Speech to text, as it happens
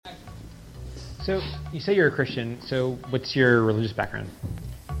So, you say you're a Christian, so what's your religious background?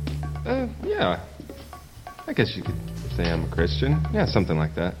 Yeah. I guess you could say I'm a Christian. Yeah, something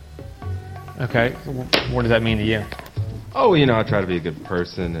like that. Okay, so what does that mean to you? Oh, I try to be a good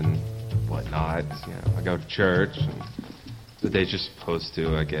person and whatnot. I go to church and the days you're supposed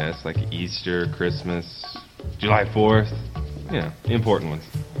to, I guess, like Easter, Christmas, July 4th. The important ones.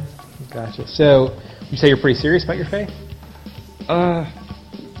 Gotcha. So, you say you're pretty serious about your faith?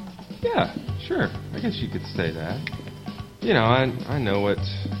 Yeah, sure. I guess you could say that. I know what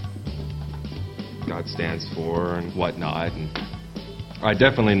God stands for and whatnot, and I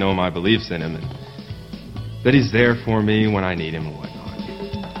definitely know my beliefs in Him, and that He's there for me when I need Him and whatnot.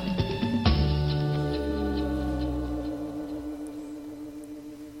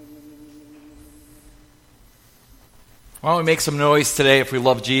 Why don't we make some noise today if we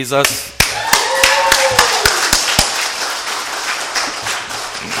love Jesus?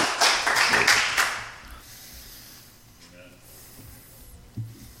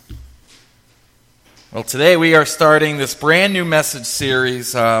 Well, today we are starting this brand new message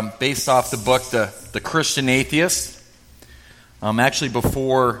series based off the book, The Christian Atheist. Actually,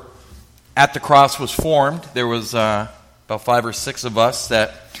 before At the Cross was formed, there was about 5 or 6 of us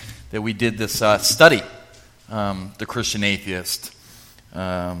that we did this study, The Christian Atheist.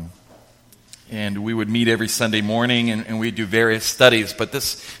 And we would meet every Sunday morning and we'd do various studies. But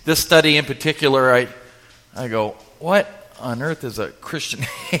this study in particular, I go, what on earth is a Christian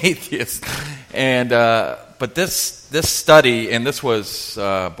atheist? And but this study, and this was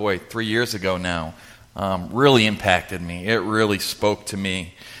 3 years ago now, really impacted me. It really spoke to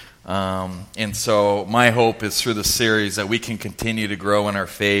me. And so my hope is through the series that we can continue to grow in our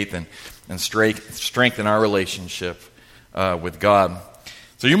faith and strengthen our relationship with God.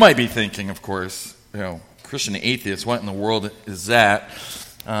 So you might be thinking, of course, Christian atheist, what in the world is that?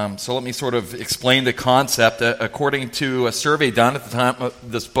 So let me sort of explain the concept. According to a survey done at the time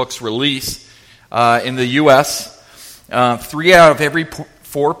of this book's release in the U.S., 3 out of every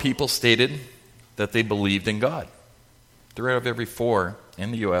 4 people stated that they believed in God. 3 out of every 4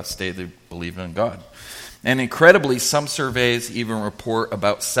 in the U.S. stated they believed in God. And incredibly, some surveys even report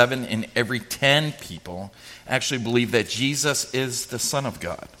about 7 in every 10 people actually believe that Jesus is the Son of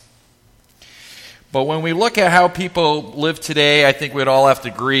God. But when we look at how people live today, I think we'd all have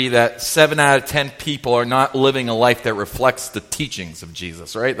to agree that 7 out of 10 people are not living a life that reflects the teachings of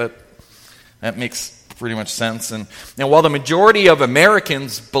Jesus, right? That makes pretty much sense. And while the majority of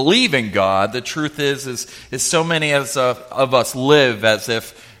Americans believe in God, the truth is so many of us live as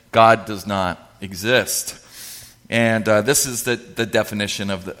if God does not exist. And this is the definition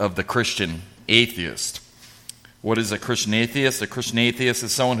of the Christian atheist. What is a Christian atheist? A Christian atheist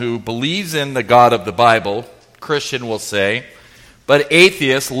is someone who believes in the God of the Bible, Christian will say, but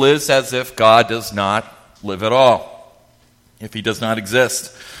atheist lives as if God does not live at all, if He does not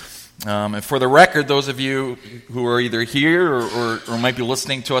exist. And for the record, those of you who are either here or might be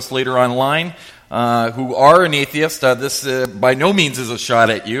listening to us later online who are an atheist, this by no means is a shot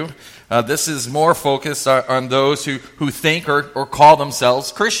at you. This is more focused on those who think or call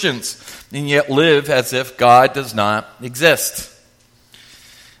themselves Christians and yet live as if God does not exist.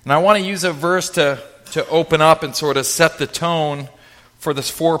 And I want to use a verse to open up and sort of set the tone for this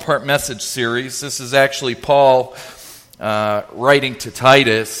 4-part message series. This is actually Paul writing to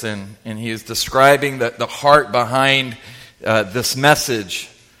Titus, and he is describing the heart behind this message,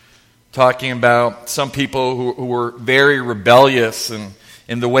 talking about some people who were very rebellious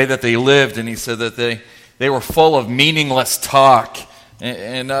in the way that they lived, and he said that they were full of meaningless talk.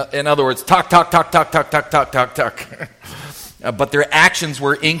 In other words, talk. But their actions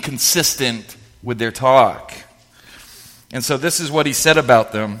were inconsistent with their talk. And so this is what he said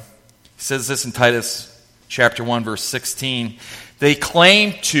about them. He says this in Titus chapter 1, verse 16. They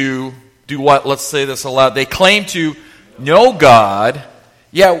claim to do what? Let's say this aloud. They claim to know God.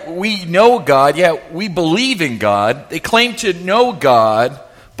 Yeah, we know God. Yeah, we believe in God. They claim to know God,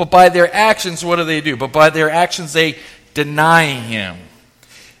 but by their actions, what do? But by their actions, they deny Him.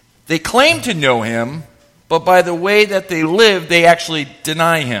 They claim to know Him, but by the way that they live, they actually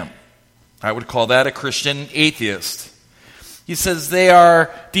deny Him. I would call that a Christian atheist. He says they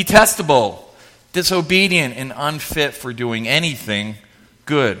are detestable, disobedient, and unfit for doing anything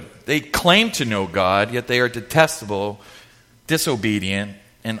good. They claim to know God, yet they are detestable, disobedient,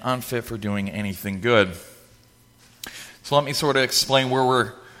 and unfit for doing anything good. So let me sort of explain where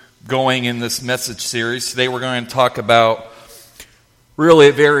we're going in this message series. Today we're going to talk about really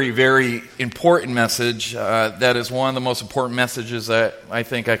a very, very important message that is one of the most important messages that I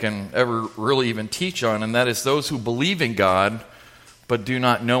think I can ever really even teach on, and that is those who believe in God but do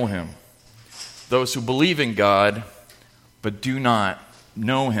not know Him. those who believe in God but do not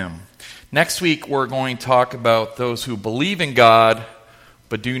know him. Next week, we're going to talk about those who believe in God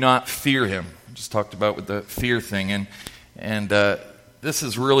but do not fear him. We just talked about with the fear thing. And this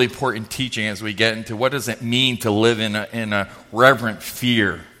is really important teaching as we get into what does it mean to live in a reverent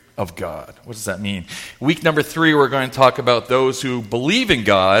fear of God. What does that mean? Week number 3, we're going to talk about those who believe in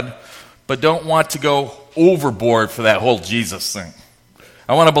God but don't want to go overboard for that whole Jesus thing.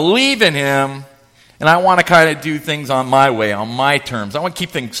 I want to believe in him, and I want to kind of do things on my way, on my terms. I want to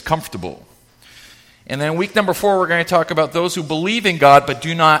keep things comfortable. And then week number 4, we're going to talk about those who believe in God but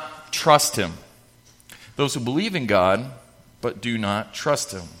do not trust him. Those who believe in God but do not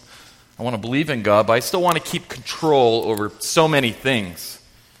trust him. I want to believe in God, but I still want to keep control over so many things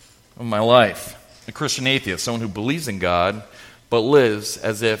of my life. A Christian atheist, someone who believes in God but lives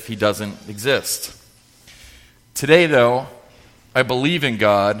as if he doesn't exist. Today, though, I believe in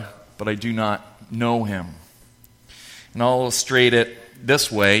God, but I do not know him. And I'll illustrate it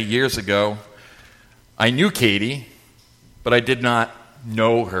this way. Years ago, I knew Katie, but I did not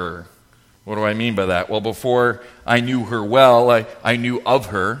know her. What do I mean by that? Well, before I knew her well, I knew of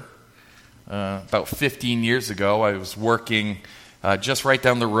her. About 15 years ago, I was working just right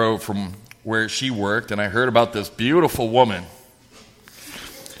down the road from where she worked, and I heard about this beautiful woman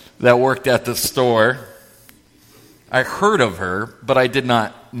that worked at the store. I heard of her, but I did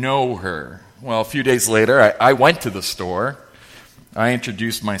not know her. Well, a few days later, I went to the store. I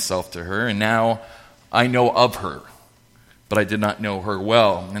introduced myself to her, and now I know of her, but I did not know her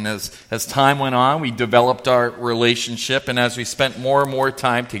well. And as time went on, we developed our relationship, and as we spent more and more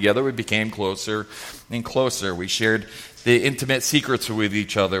time together, we became closer and closer. We shared the intimate secrets with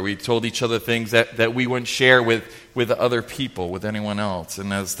each other. We told each other things that we wouldn't share with other people, with anyone else.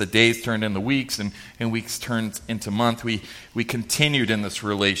 And as the days turned into weeks and weeks turned into months, we continued in this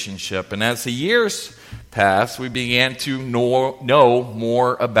relationship. And as the years passed, we began to know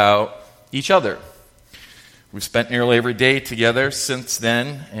more about each other. We've spent nearly every day together since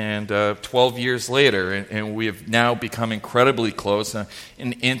then, and 12 years later, and we have now become incredibly close, an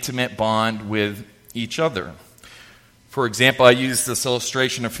intimate bond with each other. For example, I used this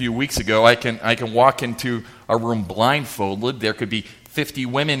illustration a few weeks ago. I can walk into a room blindfolded. There could be 50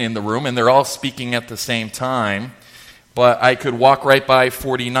 women in the room, and they're all speaking at the same time. But I could walk right by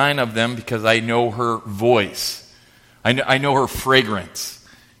 49 of them because I know her voice. I know her fragrance.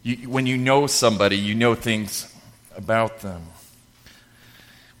 When you know somebody, you know things about them.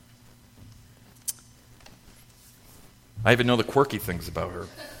 I even know the quirky things about her.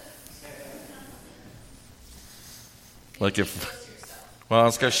 Like I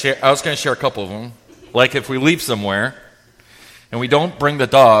was going to share a couple of them. Like if we leave somewhere and we don't bring the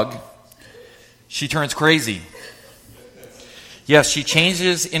dog, she turns crazy. Yes, she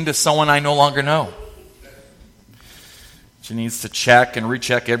changes into someone I no longer know. She needs to check and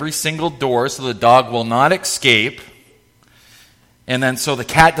recheck every single door so the dog will not escape. And then so the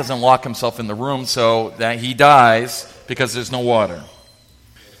cat doesn't lock himself in the room so that he dies because there's no water.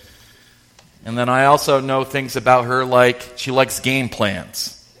 And then I also know things about her like she likes game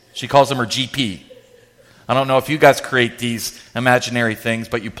plans. She calls them her GP. I don't know if you guys create these imaginary things,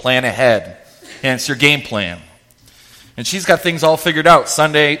 but you plan ahead. And it's your game plan. And she's got things all figured out.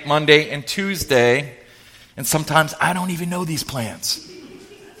 Sunday, Monday, and Tuesday. And sometimes I don't even know these plans.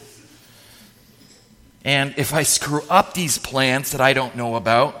 And if I screw up these plans that I don't know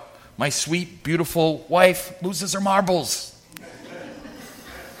about, my sweet, beautiful wife loses her marbles.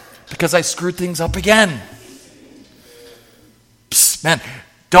 Because I screwed things up again. Psst, man,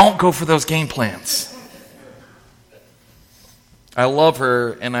 don't go for those game plans. I love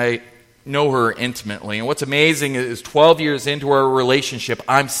her and I know her intimately. And what's amazing is 12 years into our relationship,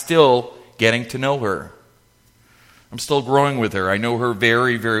 I'm still getting to know her. I'm still growing with her. I know her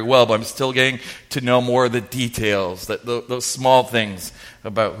very, very well, but I'm still getting to know more of the details, those small things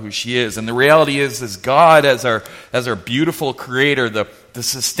about who she is. And the reality is God, as our beautiful creator, the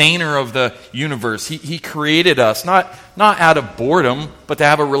sustainer of the universe, he created us, not out of boredom, but to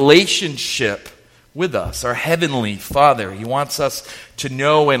have a relationship with us, our heavenly Father. He wants us to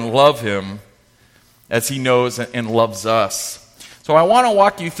know and love him as he knows and loves us. So I want to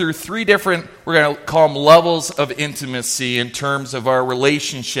walk you through 3 different, we're going to call them levels of intimacy in terms of our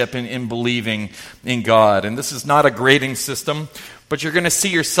relationship in believing in God. And this is not a grading system, but you're going to see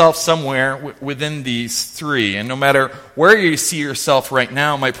yourself somewhere within these 3. And no matter where you see yourself right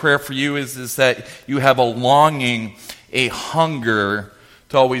now, my prayer for you is that you have a longing, a hunger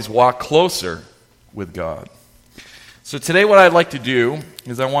to always walk closer with God. So today what I'd like to do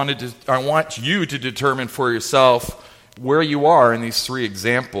is I want you to determine for yourself where you are in these 3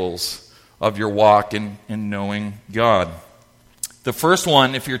 examples of your walk in knowing God. The first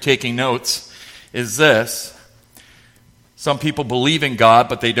one, if you're taking notes, is this. Some people believe in God,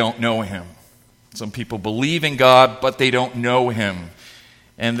 but they don't know Him. Some people believe in God, but they don't know Him.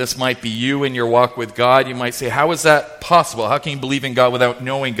 And this might be you in your walk with God. You might say, how is that possible? How can you believe in God without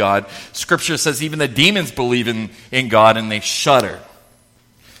knowing God? Scripture says even the demons believe in God and they shudder.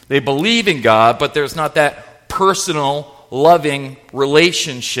 They believe in God, but there's not that personal, loving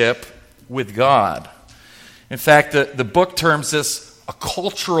relationship with God. In fact, the book terms this a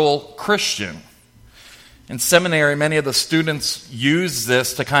cultural Christian. In seminary, many of the students use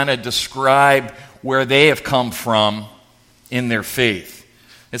this to kind of describe where they have come from in their faith.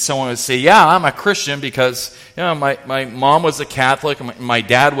 And someone would say, yeah, I'm a Christian because my mom was a Catholic, my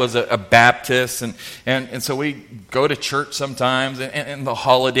dad was a Baptist, and so we go to church sometimes, and the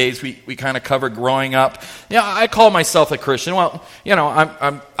holidays we kind of cover growing up. Yeah, I call myself a Christian. Well,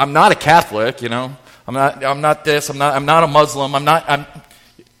 I'm not a Catholic, I'm not this, I'm not a Muslim,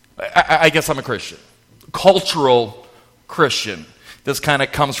 I guess I'm a Christian. Cultural Christian. This kind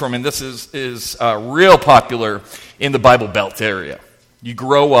of comes from, and this is real popular in the Bible Belt area. You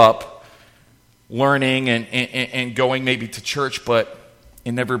grow up learning and going maybe to church, but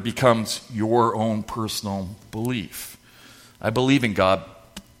it never becomes your own personal belief. I believe in God,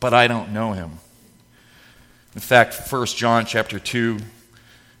 but I don't know Him. In fact, 1 John chapter 2,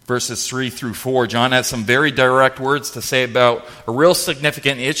 verses 3 through 4, John has some very direct words to say about a real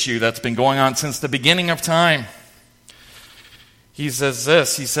significant issue that's been going on since the beginning of time. He says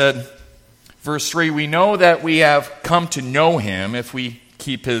this, he said, verse 3, we know that we have come to know Him if we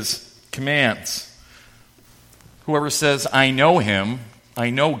keep His commands. Whoever says, I know Him, I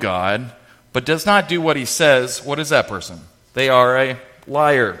know God, but does not do what He says, what is that person? They are a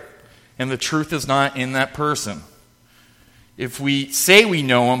liar, and the truth is not in that person. If we say we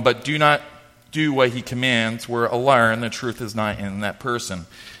know Him, but do not do what He commands, we're a liar, and the truth is not in that person.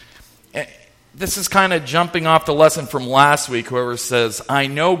 This is kind of jumping off the lesson from last week. Whoever says, I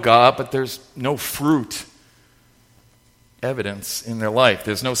know God, but there's no fruit evidence in their life.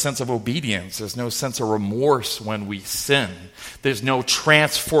 There's no sense of obedience. There's no sense of remorse when we sin. There's no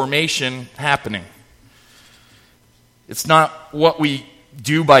transformation happening. It's not what we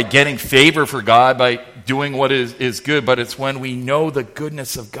do by getting favor for God, by doing what is good, but it's when we know the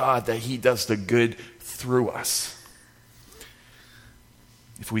goodness of God that He does the good through us.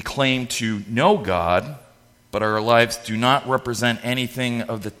 If we claim to know God, but our lives do not represent anything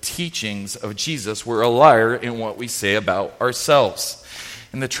of the teachings of Jesus, we're a liar in what we say about ourselves.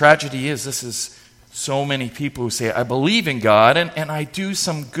 And the tragedy is, this is so many people who say, I believe in God, and I do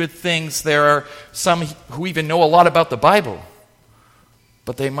some good things. There are some who even know a lot about the Bible,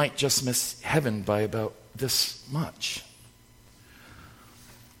 but they might just miss heaven by about this much.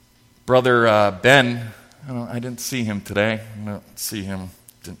 Brother Ben, I didn't see him today. I don't see him.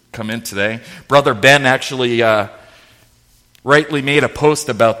 Didn't come in today. Brother Ben actually rightly made a post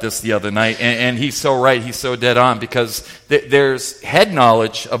about this the other night, and he's so right, he's so dead on, because there's head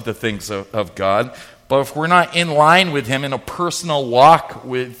knowledge of the things of God, but if we're not in line with Him in a personal walk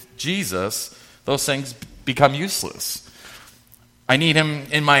with Jesus, those things become useless. I need Him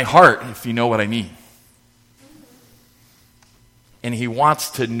in my heart, if you know what I mean. And He wants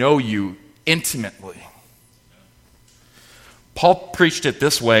to know you intimately. Paul preached it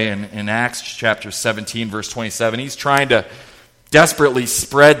this way in Acts chapter 17, verse 27. He's trying to desperately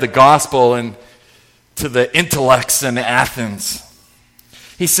spread the gospel to the intellects in Athens.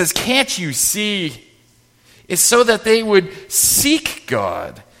 He says, can't you see? It's so that they would seek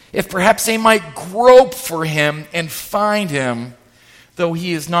God, if perhaps they might grope for Him and find Him, though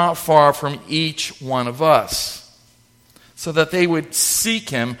He is not far from each one of us. So that they would seek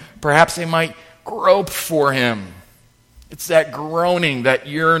Him, perhaps they might grope for Him. It's that groaning, that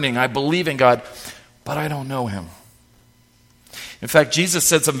yearning. I believe in God, but I don't know Him. In fact, Jesus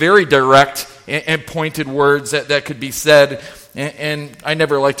said some very direct and pointed words that could be said, and I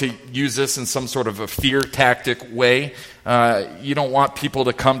never like to use this in some sort of a fear tactic way. You don't want people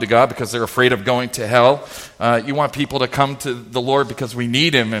to come to God because they're afraid of going to hell. You want people to come to the Lord because we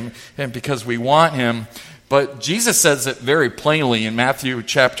need Him and because we want Him. But Jesus says it very plainly in Matthew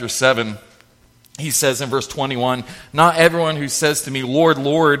chapter 7. He says in verse 21, not everyone who says to me, Lord,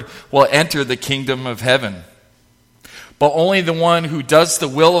 Lord, will enter the kingdom of heaven, but only the one who does the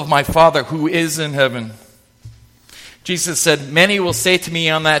will of my Father who is in heaven. Jesus said, many will say to me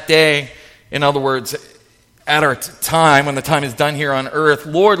on that day, in other words, at our time, when the time is done here on earth,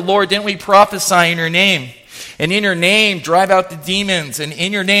 Lord, Lord, didn't we prophesy in your name? And in your name drive out the demons, and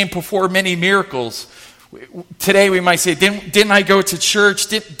in your name perform many miracles. Today we might say, didn't I go to church?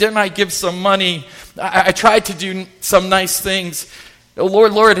 Didn't I give some money? I tried to do some nice things. Oh,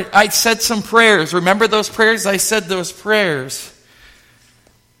 Lord, I said some prayers. Remember those prayers? I said those prayers.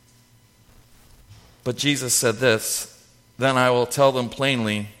 But Jesus said this, then I will tell them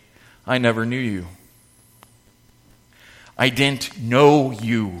plainly, I never knew you. I didn't know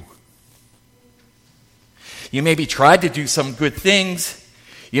you. You maybe tried to do some good things.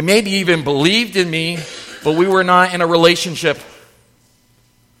 You maybe even believed in me, but we were not in a relationship.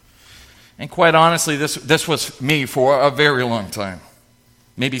 And quite honestly, this was me for a very long time.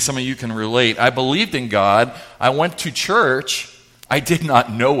 Maybe some of you can relate. I believed in God. I went to church. I did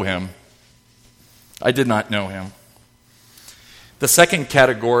not know him. I did not know him. The second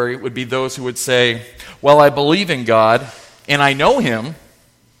category would be those who would say, well, I believe in God, and I know him,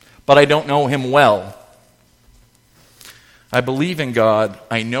 but I don't know him well. I believe in God,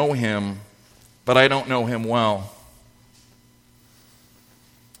 I know him, but I don't know him well.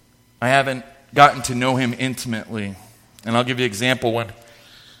 I haven't gotten to know him intimately. And I'll give you an example.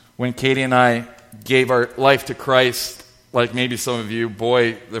 When Katie and I gave our life to Christ, like maybe some of you,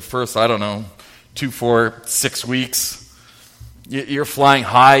 boy, the first, 2, 4, 6 weeks, you're flying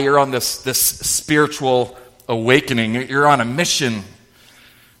high, you're on this spiritual awakening, you're on a mission.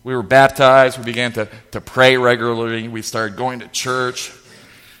 We were baptized, we began to pray regularly, we started going to church.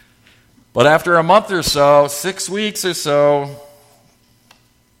 But after a month or so, 6 weeks or so,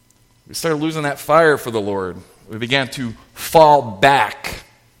 we started losing that fire for the Lord. We began to fall back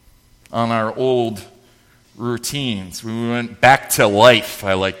on our old routines. We went back to life,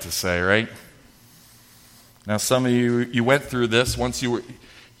 I like to say, right? Now, some of you went through this once you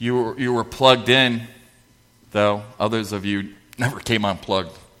were plugged in, though others of you never came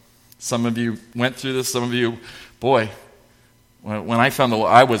unplugged. Some of you went through this. Some of you, boy, when I found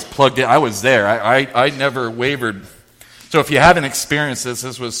I was plugged in. I was there. I never wavered. So if you haven't experienced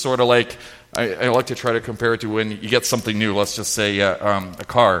this was sort of like, I like to try to compare it to when you get something new. Let's just say a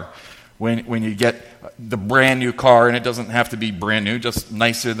car. When you get the brand new car, and it doesn't have to be brand new, just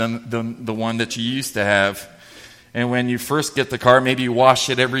nicer than the one that you used to have. And when you first get the car, maybe you wash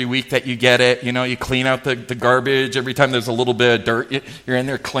it every week that you get it. You clean out the garbage. Every time there's a little bit of dirt, you're in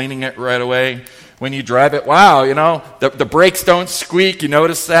there cleaning it right away. When you drive it, wow, the brakes don't squeak. You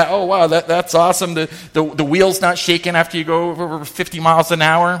notice that? Oh, wow, that's awesome. The wheel's not shaking after you go over 50 miles an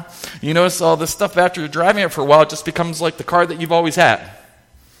hour. You notice all this stuff after you're driving it for a while. It just becomes like the car that you've always had.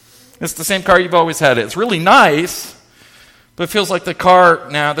 It's the same car you've always had. It's really nice, but it feels like the car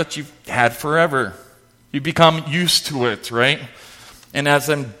now that you've had forever. You become used to it, right? And as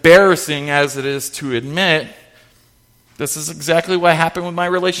embarrassing as it is to admit, this is exactly what happened with my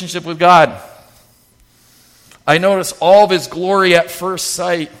relationship with God. I noticed all of his glory at first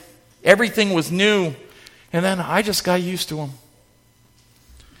sight. Everything was new. And then I just got used to him.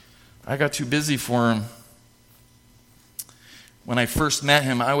 I got too busy for him. When I first met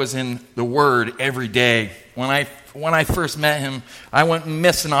him, I was in the Word every day. When I first met him, I wouldn't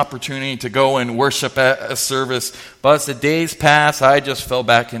miss an opportunity to go and worship at a service. But as the days passed, I just fell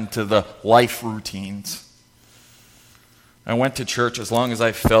back into the life routines. I went to church as long as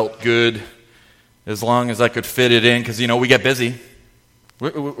I felt good, as long as I could fit it in, because, we get busy.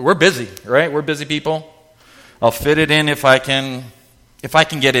 We're busy, right? We're busy people. I'll fit it in if I can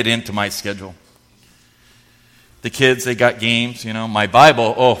get it into my schedule. The kids, they got games, My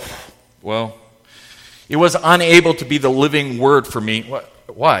Bible, it was unable to be the living word for me.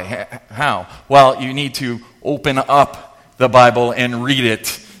 Why? How? Well, you need to open up the Bible and read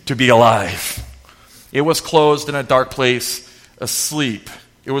it to be alive. It was closed in a dark place, asleep.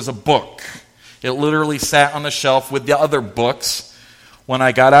 It was a book. It literally sat on the shelf with the other books. When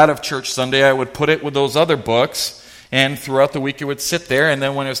I got out of church Sunday, I would put it with those other books. And throughout the week, it would sit there. And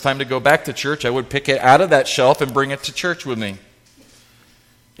then when it was time to go back to church, I would pick it out of that shelf and bring it to church with me.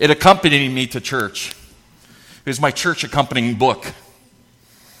 It accompanied me to church. It was my church accompanying book.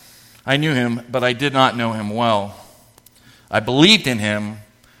 I knew him, but I did not know him well. I believed in him,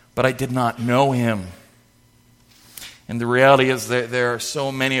 but I did not know him. And the reality is that there are so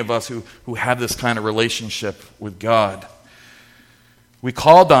many of us who have this kind of relationship with God. We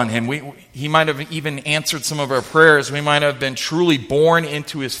called on him. He might have even answered some of our prayers. We might have been truly born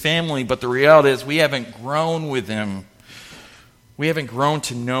into his family, but the reality is we haven't grown with him. We haven't grown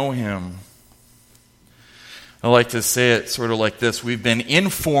to know him. I like to say it sort of like this. We've been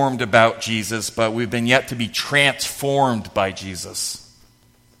informed about Jesus, but we've been yet to be transformed by Jesus.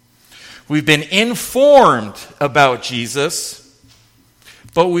 We've been informed about Jesus,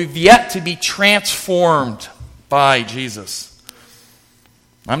 but we've yet to be transformed by Jesus.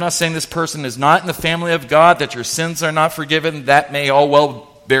 I'm not saying this person is not in the family of God, that your sins are not forgiven. That may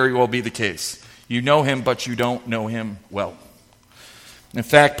very well be the case. You know him, but you don't know him well. In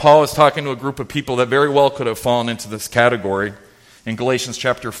fact, Paul is talking to a group of people that very well could have fallen into this category. In Galatians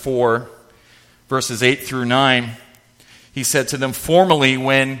chapter 4, verses 8 through 9, he said to them, "Formerly,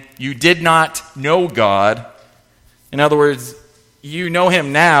 when you did not know God," in other words, you know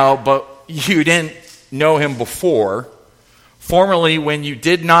him now, but you didn't know him before. "Formerly, when you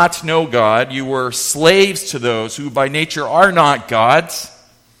did not know God, you were slaves to those who by nature are not God's."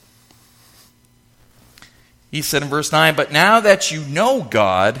 He said in verse 9, "But now that you know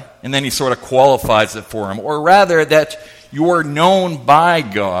God," and then he sort of qualifies it for him, or rather that you are known by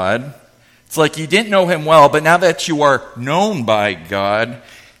God. It's like you didn't know him well, but now that you are known by God,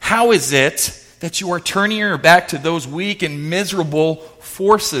 how is it that you are turning your back to those weak and miserable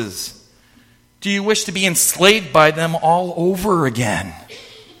forces? Do you wish to be enslaved by them all over again?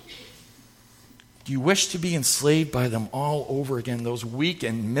 Do you wish to be enslaved by them all over again, those weak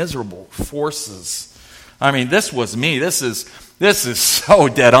and miserable forces? I mean, this was me. This is so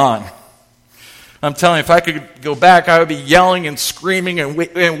dead on. I'm telling you, if I could go back, I would be yelling and screaming and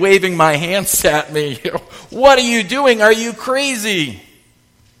waving my hands at me. What are you doing? Are you crazy?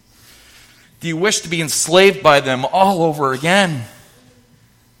 Do you wish to be enslaved by them all over again?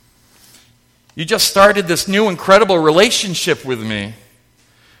 You just started this new incredible relationship with me,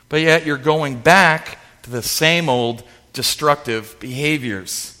 but yet you're going back to the same old destructive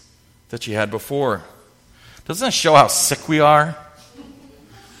behaviors that you had before. Doesn't that show how sick we are?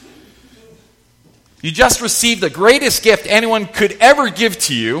 You just received the greatest gift anyone could ever give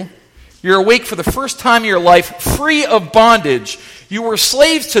to you. You're awake for the first time in your life, free of bondage. You were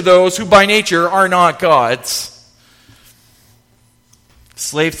slaves to those who by nature are not God's.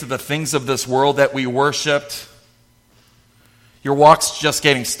 Slaves to the things of this world that we worshiped. Your walk's just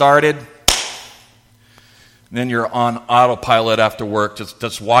getting started. And then you're on autopilot after work,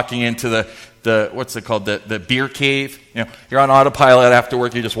 just walking into the what's it called, the beer cave. You know, you're on autopilot after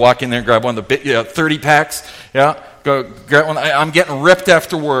work. You just walk in there and grab one of the 30 packs. Yeah, go grab one. I'm getting ripped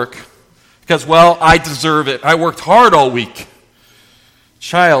after work because, well, I deserve it. I worked hard all week.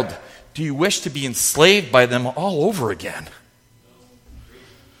 Child, do you wish to be enslaved by them all over again?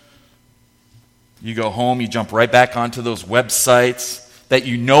 You go home, you jump right back onto those websites that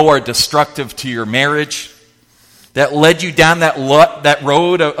you know are destructive to your marriage, that led you down that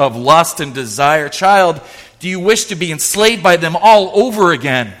road of lust and desire. Child, do you wish to be enslaved by them all over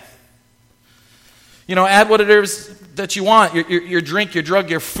again? You know, add what it is that you want, your drink, your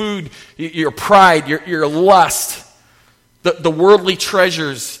drug, your food, your pride, your lust, the worldly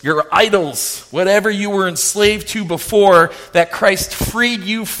treasures, your idols, whatever you were enslaved to before that Christ freed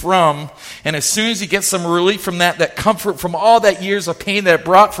you from. And as soon as you get some relief from that comfort from all that years of pain that it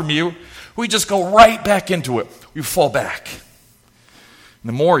brought from you, we just go right back into it. You fall back. And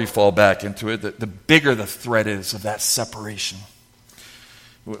the more you fall back into it, the bigger the threat is of that separation.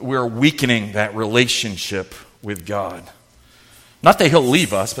 We're weakening that relationship with God. Not that he'll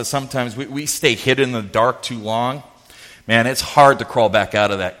leave us, but sometimes we stay hidden in the dark too long. Man, it's hard to crawl back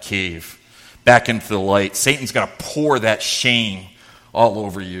out of that cave, back into the light. Satan's going to pour that shame all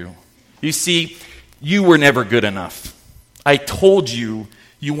over you. You see, you were never good enough. I told you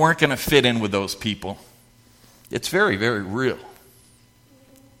you weren't going to fit in with those people. It's very, very real.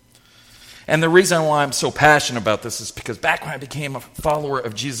 And the reason why I'm so passionate about this is because back when I became a follower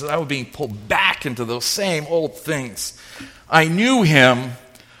of Jesus, I was being pulled back into those same old things. I knew him,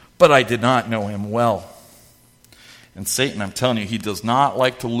 but I did not know him well. And Satan, I'm telling you, he does not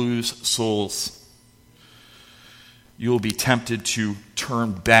like to lose souls. You will be tempted to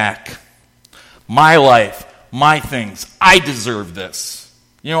turn back. My life, my things, I deserve this.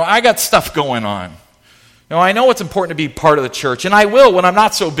 You know, I got stuff going on. You know, I know it's important to be part of the church, and I will when I'm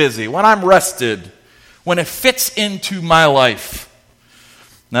not so busy, when I'm rested, when it fits into my life.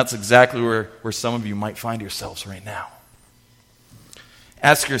 And that's exactly where some of you might find yourselves right now.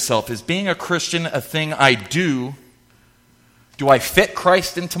 Ask yourself, is being a Christian a thing I do? Do I fit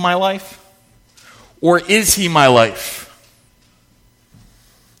Christ into my life? Or is he my life?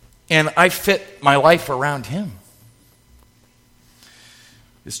 And I fit my life around him.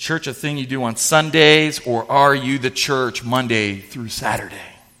 Is church a thing you do on Sundays, or are you the church Monday through Saturday?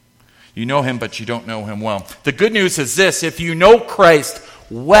 You know him, but you don't know him well. The good news is this: if you know Christ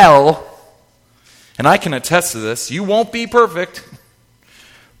well, and I can attest to this, you won't be perfect,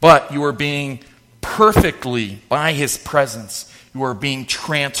 but you are being perfectly, by his presence, you are being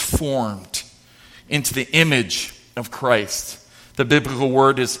transformed into the image of Christ. The biblical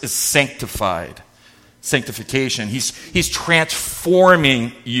word is sanctified. sanctification. He's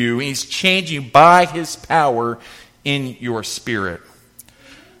transforming you. He's changing by his power in your spirit.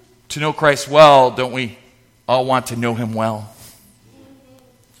 To know Christ well, don't we all want to know him well?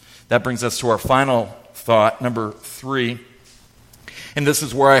 That brings us to our final thought, number 3. And this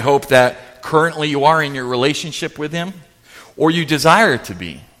is where I hope that currently you are in your relationship with him, or you desire to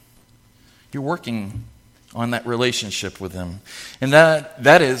be. You're working on that relationship with him. And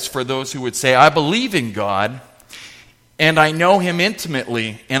that is for those who would say, I believe in God, and I know him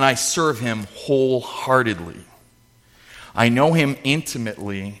intimately, and I serve him wholeheartedly. I know him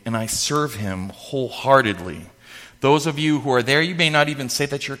intimately, and I serve him wholeheartedly. Those of you who are there, you may not even say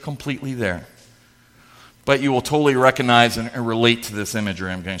that you're completely there. But you will totally recognize and relate to this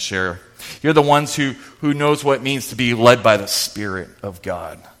imagery I'm going to share. You're the ones who knows what it means to be led by the Spirit of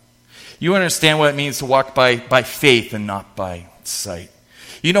God. You understand what it means to walk by faith and not by sight.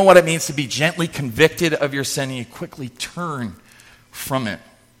 You know what it means to be gently convicted of your sin and you quickly turn from it.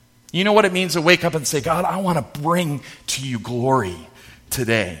 You know what it means to wake up and say, God, I want to bring to you glory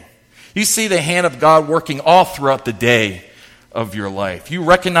today. You see the hand of God working all throughout the day of your life. You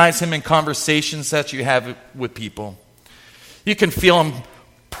recognize him in conversations that you have with people. You can feel him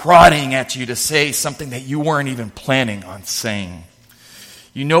prodding at you to say something that you weren't even planning on saying.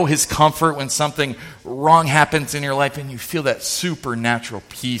 You know his comfort when something wrong happens in your life and you feel that supernatural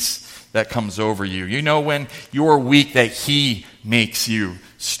peace that comes over you. You know when you're weak that he makes you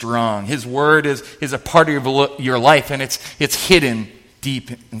strong. His word is a part of your life, and it's hidden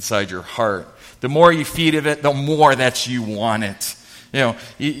deep inside your heart. The more you feed of it, the more that you want it.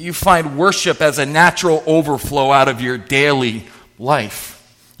 You find worship as a natural overflow out of your daily life.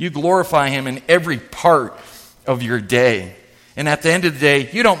 You glorify him in every part of your day. And at the end of the day,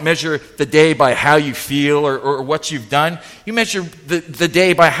 you don't measure the day by how you feel or what you've done. You measure the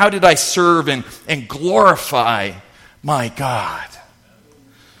day by how did I serve and glorify my God.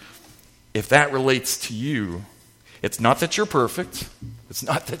 If that relates to you, it's not that you're perfect. It's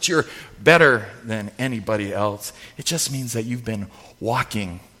not that you're better than anybody else. It just means that you've been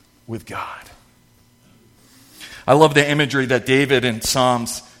walking with God. I love the imagery that David in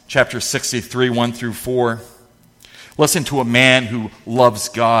Psalms chapter 63, 1 through 4. Listen to a man who loves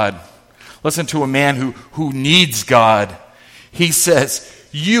God. Listen to a man who needs God. He says,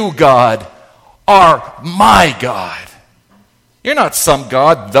 you, God, are my God. You're not some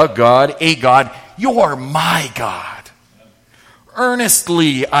God, the God, a God. You're my God.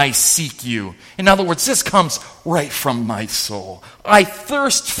 Earnestly I seek you. In other words, this comes right from my soul. I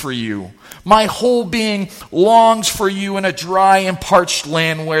thirst for you. My whole being longs for you in a dry and parched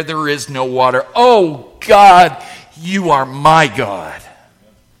land where there is no water. Oh God, you are my God.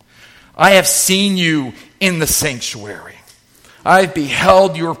 I have seen you in the sanctuary. I've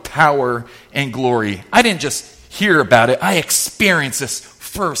beheld your power and glory. I didn't just hear about it. I experienced this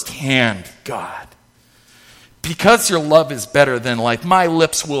firsthand, God. Because your love is better than life, my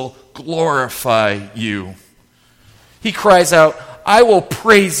lips will glorify you. He cries out, I will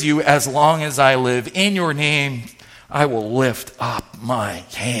praise you as long as I live. In your name, I will lift up my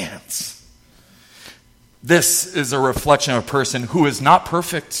hands. This is a reflection of a person who is not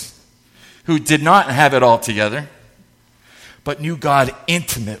perfect, who did not have it all together, but knew God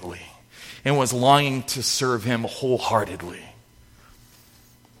intimately and was longing to serve him wholeheartedly.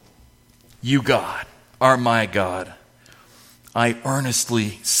 You, God, are my God. I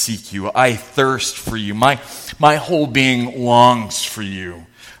earnestly seek you. I thirst for you. My whole being longs for you.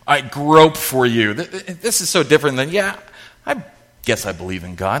 I grope for you. This is so different than, I guess I believe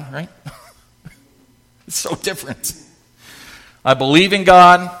in God, right? It's so different. I believe in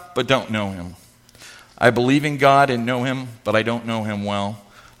God, but don't know him. I believe in God and know him, but I don't know him well.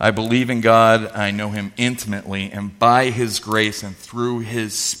 I believe in God, I know him intimately, and by his grace and through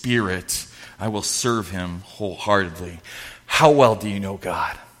his Spirit, I will serve him wholeheartedly. How well do you know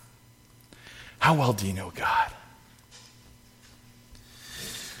God? How well do you know God?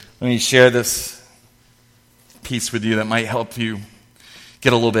 Let me share this piece with you that might help you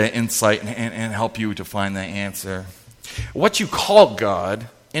get a little bit of insight and help you to find the answer. What you call God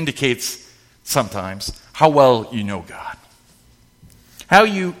indicates sometimes how well you know God. How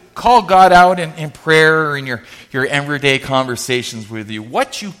you call God out in prayer or in your everyday conversations with you.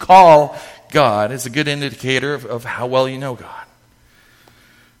 What you call God is a good indicator of how well you know God.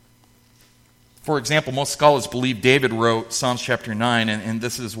 For example, most scholars believe David wrote Psalms chapter 9, and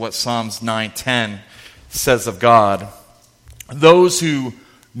this is what Psalms 9:10 says of God. Those who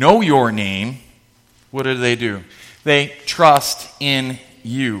know your name, what do? They trust in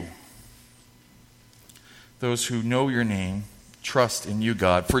you. Those who know your name trust in you,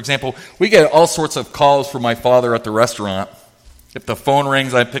 God. For example, we get all sorts of calls from my father at the restaurant. If the phone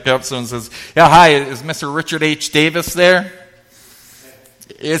rings, I pick up, someone says, yeah, hi, is Mr. Richard H. Davis there?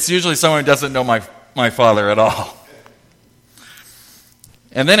 It's usually someone who doesn't know my father at all.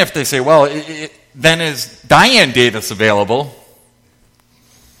 And then if they say, well, then is Diane Davis available?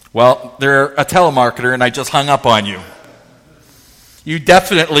 Well, they're a telemarketer and I just hung up on you. You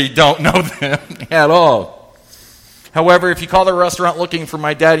definitely don't know them at all. However, if you call the restaurant looking for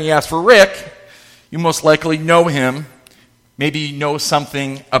my dad and you ask for Rick, you most likely know him. Maybe you know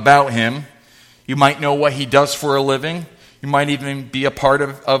something about him. You might know what he does for a living. You might even be a part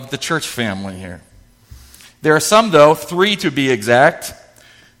of the church family here. There are some, though, 3 to be exact,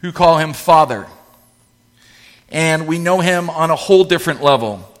 who call him Father. And we know him on a whole different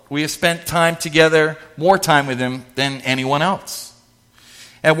level. We have spent time together, more time with him than anyone else.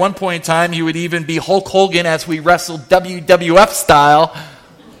 At one point in time, he would even be Hulk Hogan as we wrestled WWF style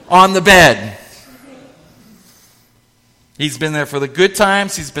on the bed. He's been there for the good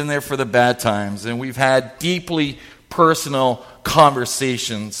times, he's been there for the bad times, and we've had deeply personal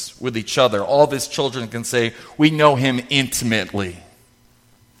conversations with each other. All of his children can say, we know him intimately.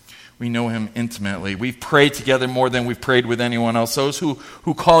 We know him intimately. We've prayed together more than we've prayed with anyone else. Those who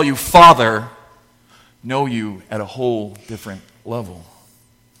call you Father know you at a whole different level.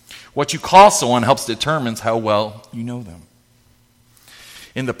 What you call someone helps determine how well you know them.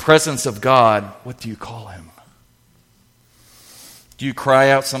 In the presence of God, what do you call him? Do you cry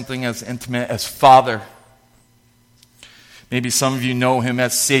out something as intimate as Father? Maybe some of you know him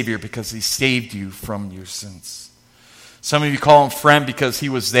as Savior because he saved you from your sins. Some of you call him friend because he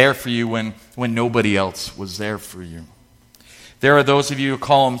was there for you when nobody else was there for you. There are those of you who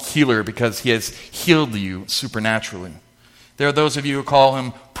call him healer because he has healed you supernaturally. There are those of you who call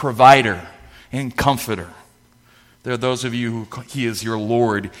him provider and comforter. There are those of you who he is your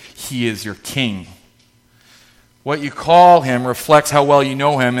Lord, he is your King. What you call him reflects how well you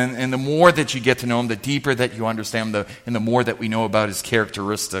know him, and the more that you get to know him, the deeper that you understand him, and the more that we know about his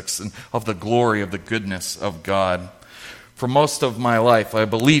characteristics and of the glory of the goodness of God. For most of my life, I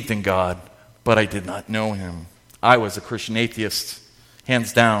believed in God, but I did not know him. I was a Christian atheist,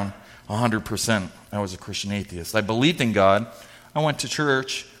 hands down, 100%. I was a Christian atheist. I believed in God. I went to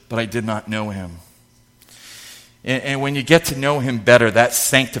church, but I did not know him. And when you get to know him better, that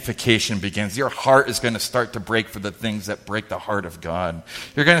sanctification begins. Your heart is going to start to break for the things that break the heart of God.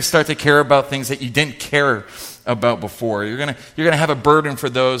 You're going to start to care about things that you didn't care about before. You're going to have a burden for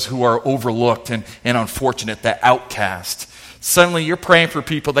those who are overlooked and unfortunate, the outcast. Suddenly you're praying for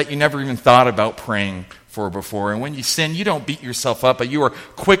people that you never even thought about praying for before. And when you sin, you don't beat yourself up, but you are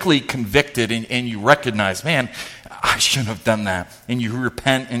quickly convicted and you recognize, man, I shouldn't have done that. And you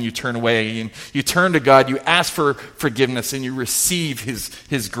repent and you turn away and you turn to God, you ask for forgiveness and you receive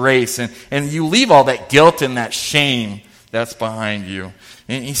his grace and you leave all that guilt and that shame that's behind you.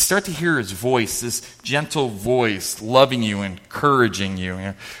 And you start to hear his voice, this gentle voice, loving you, encouraging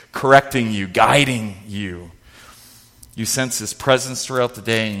you, correcting you, guiding you. You sense his presence throughout the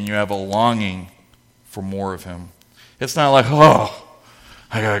day and you have a longing for more of him. It's not like, oh,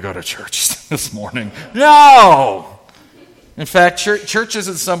 I got to go to church this morning. No! In fact, church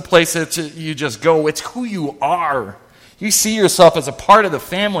isn't some place that you just go. It's who you are. You see yourself as a part of the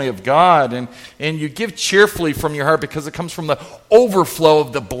family of God, and you give cheerfully from your heart because it comes from the overflow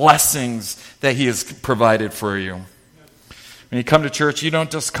of the blessings that he has provided for you. When you come to church, you don't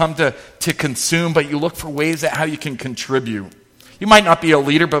just come to consume, but you look for ways at how you can contribute. You might not be a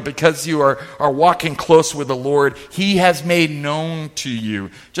leader, but because you are walking close with the Lord, he has made known to you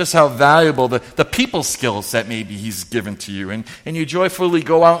just how valuable the people skills that maybe he's given to you. And you joyfully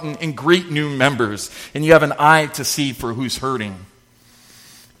go out and greet new members, and you have an eye to see for who's hurting.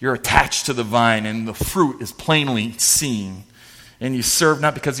 You're attached to the vine, and the fruit is plainly seen. And you serve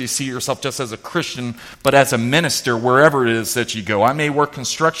not because you see yourself just as a Christian, but as a minister wherever it is that you go. I may work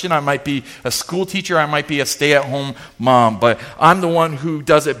construction, I might be a school teacher, I might be a stay-at-home mom, but I'm the one who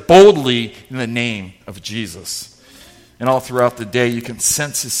does it boldly in the name of Jesus. And all throughout the day, you can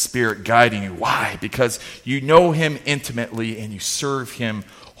sense his spirit guiding you. Why? Because you know him intimately and you serve him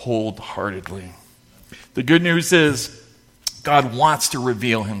wholeheartedly. The good news is God wants to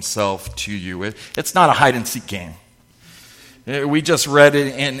reveal himself to you. It's not a hide-and-seek game. We just read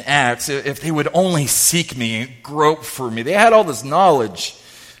it in Acts. If they would only seek me, grope for me. They had all this knowledge.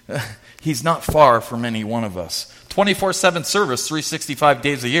 He's not far from any one of us. 24/7 service, 365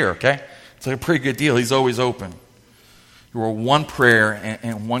 days a year, okay? It's like a pretty good deal. He's always open. You are one prayer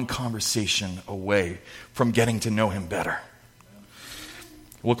and one conversation away from getting to know him better.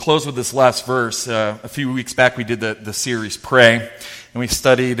 We'll close with this last verse. A few weeks back we did the series Pray, and we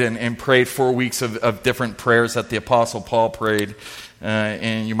studied and prayed 4 weeks of different prayers that the Apostle Paul prayed.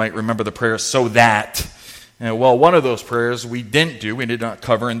 And you might remember the prayer, so that. Well, one of those prayers we did not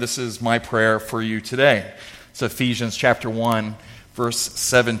cover, and this is my prayer for you today. It's Ephesians chapter 1, verse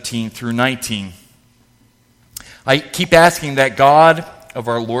 17 through 19. I keep asking that God of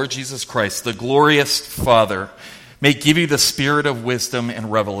our Lord Jesus Christ, the glorious Father, may give you the spirit of wisdom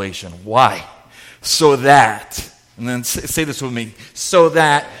and revelation. Why? So that, and then say this with me, so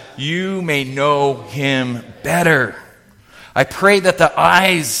that you may know him better. I pray that the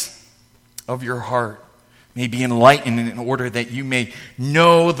eyes of your heart may be enlightened in order that you may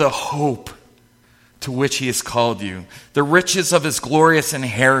know the hope to which he has called you, the riches of his glorious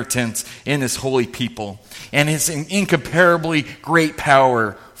inheritance in his holy people, and his incomparably great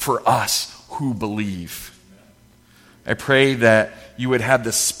power for us who believe. I pray that you would have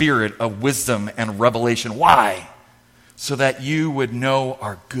the spirit of wisdom and revelation. Why? So that you would know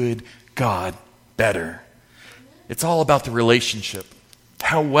our good God better. It's all about the relationship.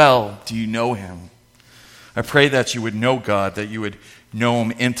 How well do you know him? I pray that you would know God, that you would know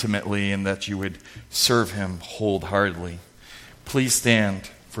him intimately, and that you would serve him wholeheartedly. Please stand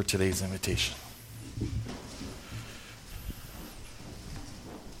for today's invitation.